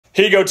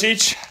Here you go,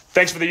 Teach.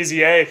 Thanks for the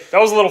easy A. That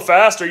was a little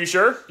fast, are you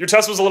sure? Your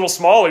test was a little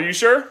small, are you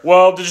sure?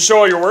 Well, did you show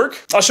all your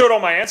work? I showed all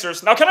my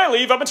answers. Now can I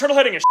leave? I've been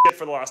turtleheading a shit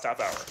for the last half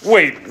hour.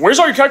 Wait, where's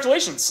all your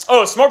calculations?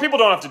 Oh, smart people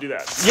don't have to do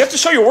that. You have to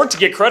show your work to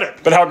get credit.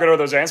 But how good are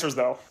those answers,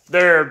 though?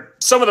 They're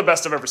some of the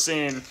best I've ever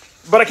seen.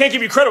 But I can't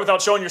give you credit without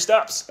showing your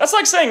steps. That's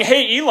like saying,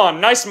 hey, Elon,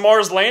 nice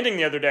Mars landing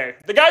the other day.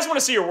 The guys want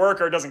to see your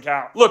work or it doesn't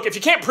count. Look, if you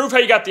can't prove how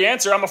you got the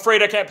answer, I'm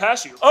afraid I can't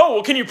pass you. Oh,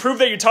 well, can you prove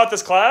that you taught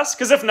this class?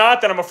 Because if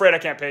not, then I'm afraid I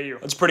can't pay you.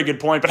 That's a pretty good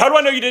point. But how do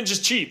I know you didn't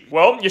just cheat?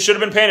 Well, you should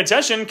have been paying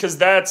attention because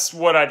that's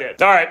what I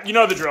did. All right, you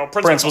know the drill.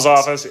 Principal's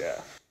office, yeah.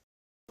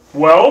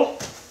 Well,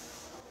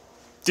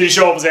 did he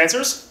show up his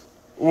answers?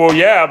 Well,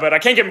 yeah, but I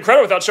can't give him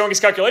credit without showing his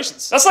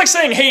calculations. That's like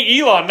saying, hey,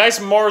 Elon, nice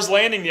Mars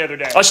landing the other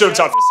day. I should have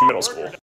taught middle school.